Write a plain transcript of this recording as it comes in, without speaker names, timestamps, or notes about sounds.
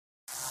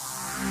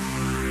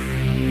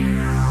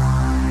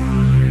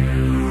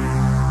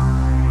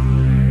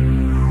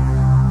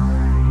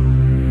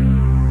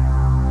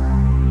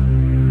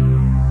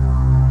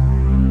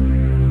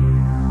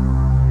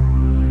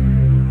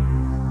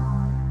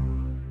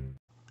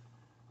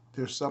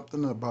There's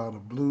something about a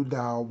blue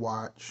dial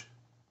watch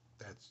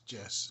that's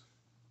just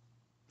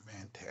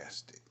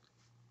fantastic.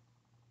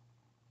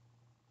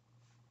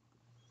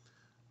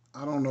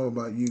 I don't know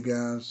about you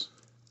guys,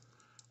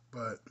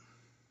 but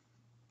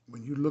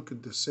when you look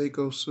at the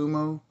Seiko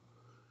Sumo,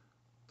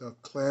 the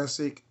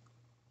classic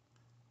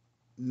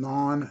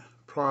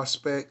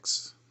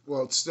non-prospects,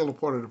 well, it's still a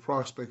part of the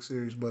prospect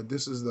series, but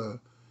this is the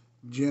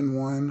Gen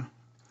 1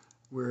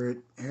 where it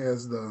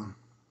has the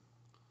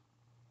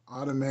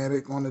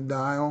automatic on the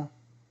dial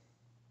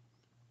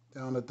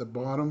down at the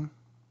bottom.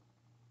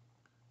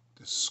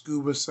 The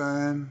scuba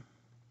sign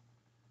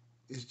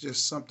is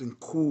just something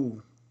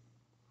cool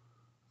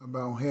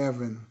about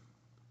having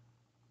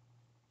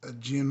a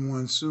Gen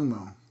 1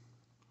 Sumo.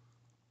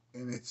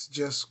 And it's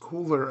just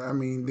cooler, I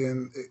mean,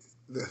 than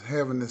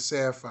having the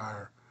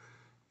Sapphire.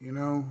 You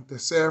know, the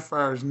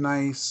Sapphire is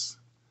nice.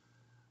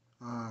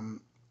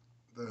 Um,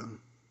 the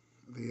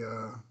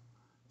the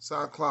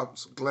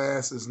Cyclops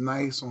glass is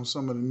nice on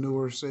some of the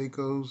newer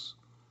Seikos,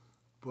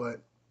 but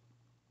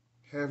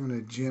having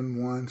a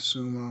Gen 1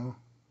 Sumo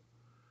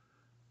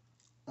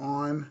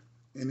on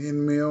an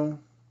end mill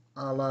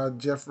a la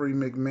Jeffrey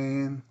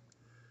McMahon,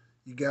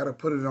 you got to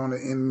put it on the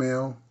end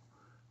mill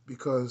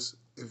because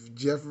if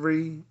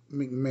Jeffrey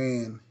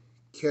McMahon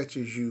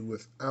catches you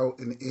without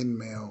an end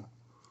mill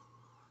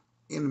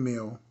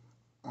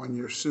on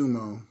your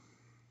Sumo,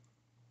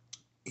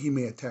 he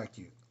may attack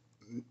you.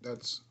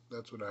 That's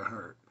what I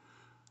heard.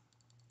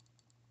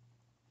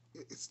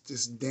 It's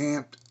this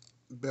damped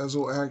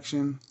bezel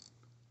action.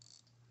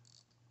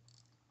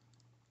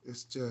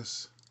 It's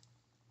just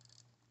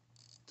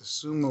the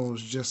Sumo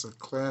is just a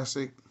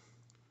classic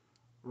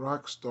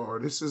rock star.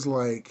 This is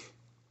like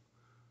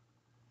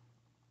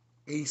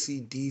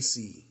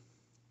ACDC.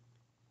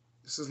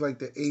 This is like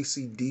the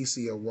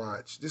ACDC of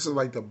watch. This is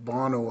like the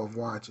Bono of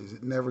watches.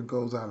 It never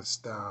goes out of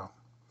style.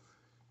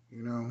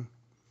 You know,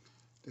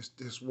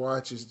 this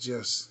watch is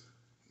just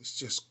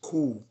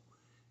cool.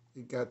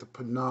 It got the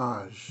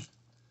panache.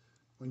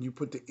 When you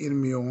put the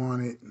end mill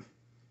on it,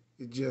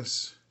 it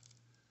just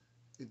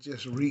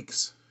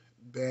reeks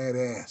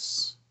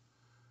badass.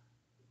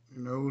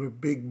 You know, the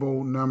big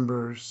bold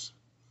numbers,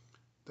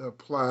 the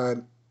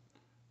applied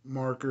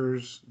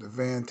markers, the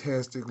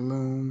fantastic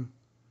loom,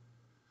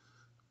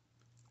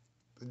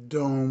 the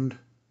domed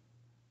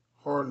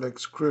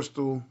Hardlex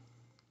crystal,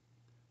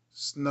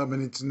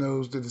 snubbing its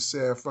nose to the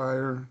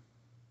sapphire,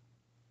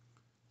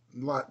 a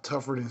lot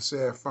tougher than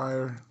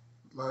sapphire,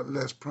 a lot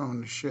less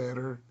prone to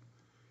shatter.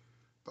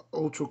 The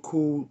ultra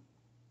cool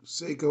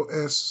Seiko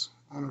S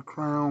on the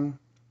crown.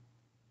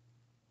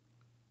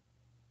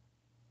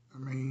 I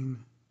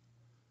mean,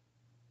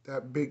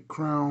 that big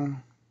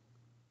crown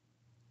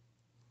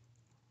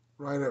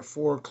right at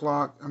 4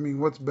 o'clock. I mean,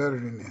 what's better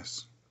than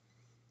this?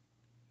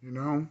 You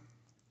know?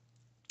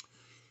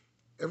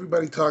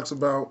 Everybody talks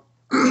about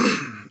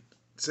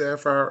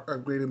sapphire,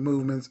 upgraded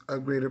movements,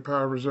 upgraded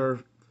power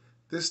reserve.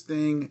 This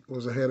thing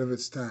was ahead of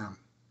its time.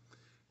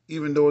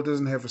 Even though it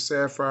doesn't have a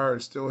sapphire,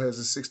 it still has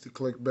a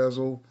 60-click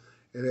bezel.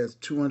 It has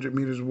 200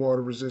 meters of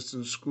water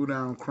resistance,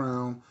 screw-down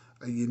crown,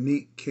 a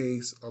unique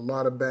case, a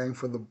lot of bang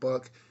for the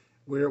buck.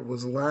 Where it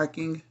was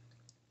lacking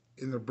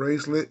in the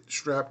bracelet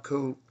strap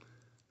coat,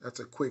 that's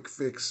a quick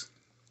fix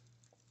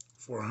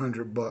for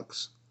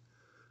 $100.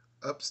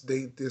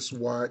 Update this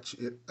watch.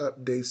 It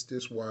updates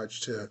this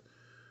watch to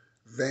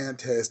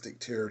fantastic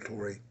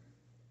territory.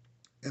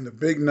 And the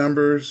big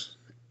numbers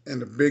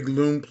and the big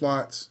loom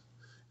plots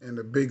and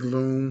the big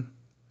loom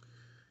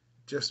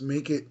just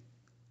make it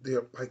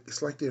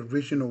it's like the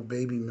original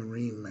Baby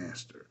Marine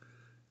Master.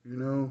 You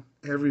know,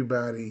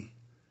 everybody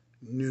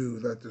knew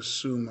that the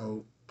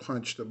Sumo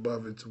punched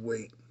above its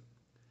weight.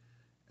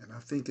 And I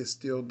think it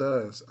still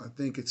does. I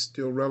think it's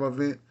still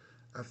relevant.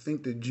 I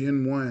think the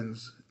Gen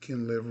 1s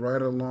can live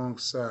right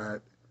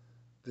alongside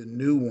the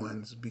new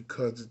ones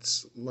because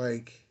it's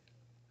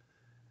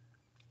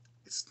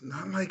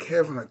not like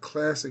having a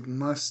classic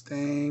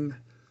Mustang,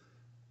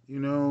 you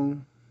know,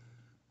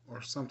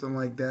 or something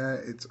like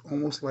that. It's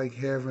almost like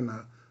having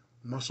a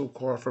muscle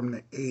car from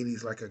the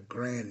 80s, like a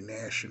Grand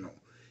National.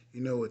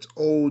 You know, it's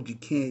old, you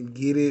can't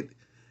get it.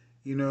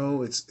 You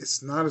know,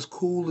 it's not as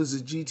cool as a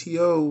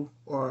GTO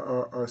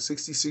or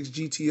 66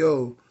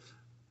 GTO,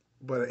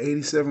 but an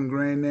 87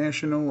 Grand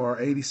National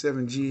or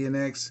 87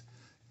 GNX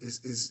is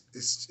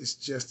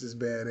just as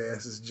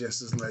badass, it's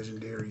just as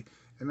legendary.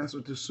 And that's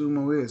what the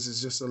Sumo is.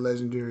 It's just a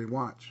legendary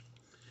watch.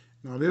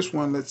 Now this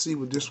one, let's see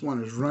what this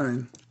one is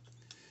running.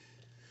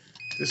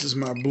 This is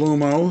my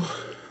Blumo.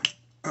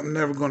 I'm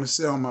never going to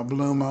sell my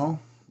Blumo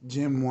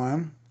Gen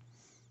 1.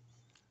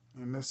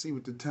 And let's see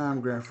what the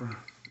time grapher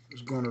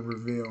is going to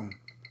reveal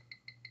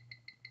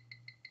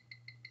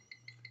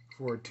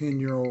for a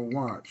 10-year-old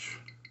watch.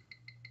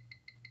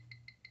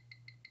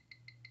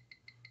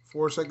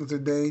 4 seconds a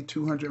day,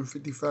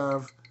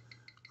 255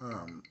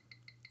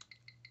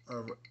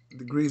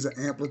 degrees of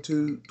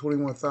amplitude,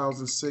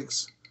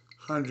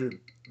 21,600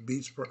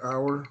 beats per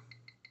hour,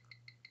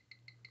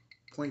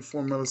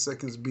 0.4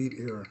 milliseconds beat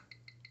error.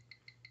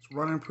 It's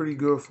running pretty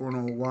good for an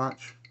old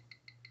watch.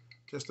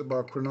 just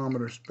about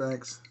chronometer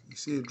specs. You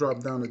see it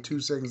drop down to 2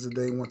 seconds a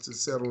day once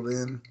it's settled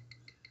in.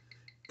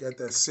 Got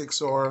that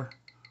 6R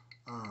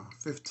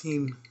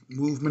 15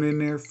 movement in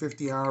there,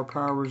 50-hour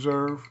power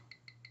reserve.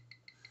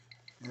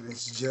 And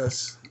it's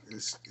just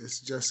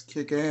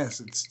kick ass.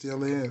 It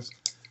still is.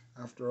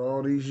 After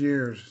all these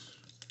years,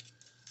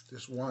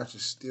 this watch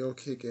is still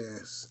kick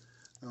ass.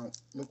 Now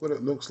look what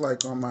it looks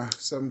like on my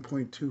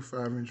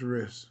 7.25-inch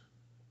wrist.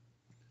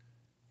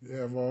 You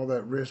have all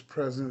that wrist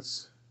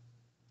presence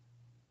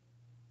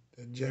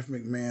that Jeff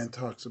McMahon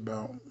talks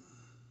about.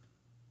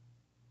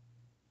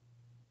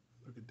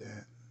 Look at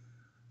that.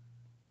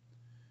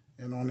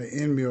 And on the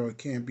end mill, it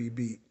can't be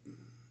beat.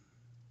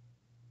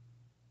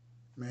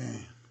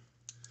 Man.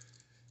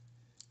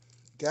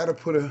 Gotta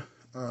put a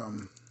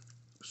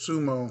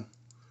SUMO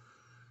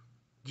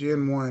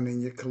Gen 1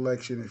 in your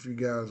collection if you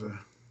guys are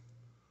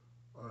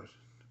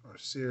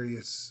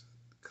serious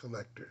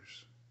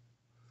collectors.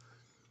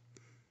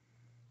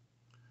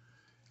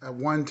 At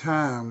one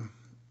time,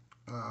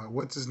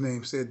 what's his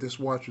name said this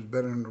watch was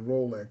better than the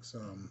Rolex.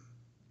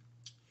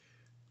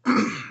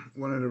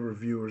 One of the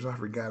reviewers, I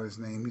forgot his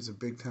name. He's a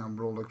big-time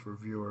Rolex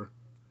reviewer.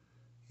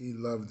 He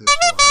loved this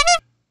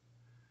watch.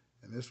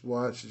 And this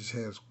watch just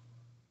has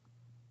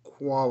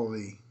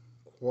quality,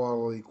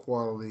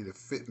 the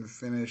fit and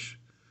finish,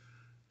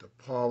 the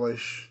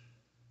polish,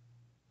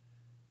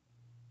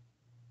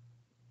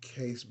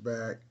 case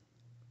back,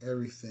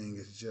 everything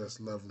is just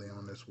lovely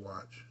on this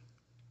watch.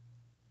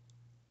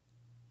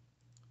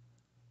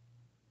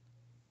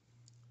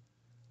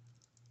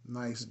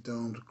 Nice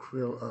domed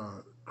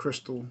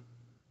crystal,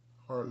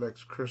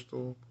 Heartlex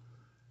crystal,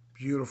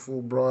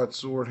 beautiful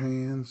broadsword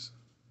hands,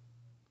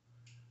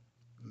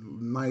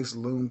 nice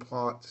lume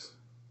plots.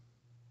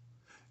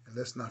 And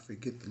let's not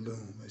forget the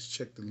lume. Let's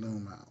check the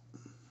lume out.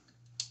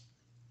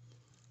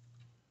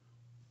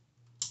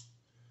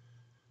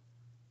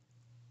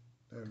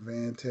 That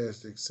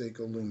fantastic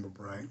SEIKO Luma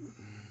Bright.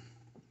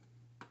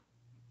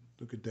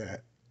 Look at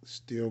that.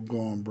 Still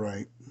glowing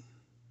bright.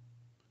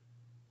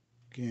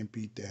 Can't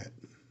beat that.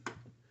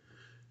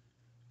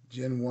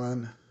 Gen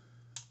 1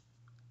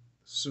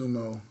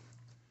 SUMO.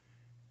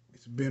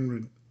 It's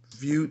been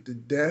reviewed to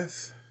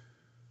death.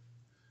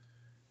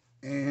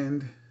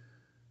 And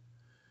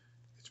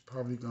it's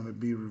probably going to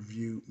be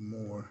reviewed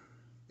more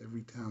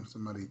every time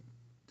somebody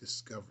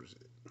discovers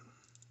it.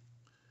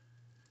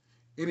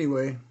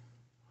 Anyway,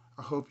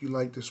 I hope you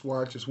like this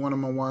watch. It's one of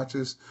my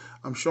watches.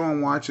 I'm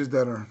showing watches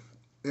that are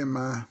in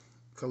my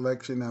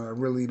collection that I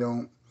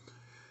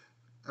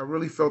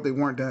really felt they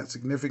weren't that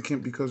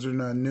significant because they're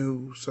not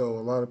new. So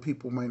a lot of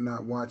people might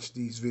not watch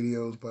these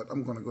videos, but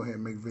I'm going to go ahead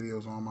and make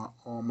videos on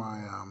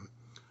my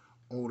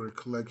older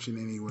collection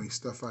anyway,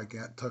 stuff I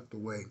got tucked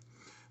away.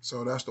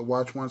 So that's the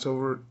watch once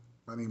over.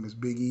 My name is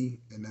Big E,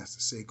 and that's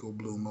the SEIKO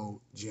Blumo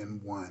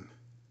Gen 1.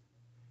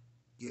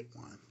 Get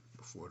one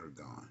before they're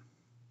gone.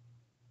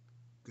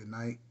 Good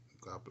night.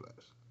 God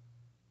bless.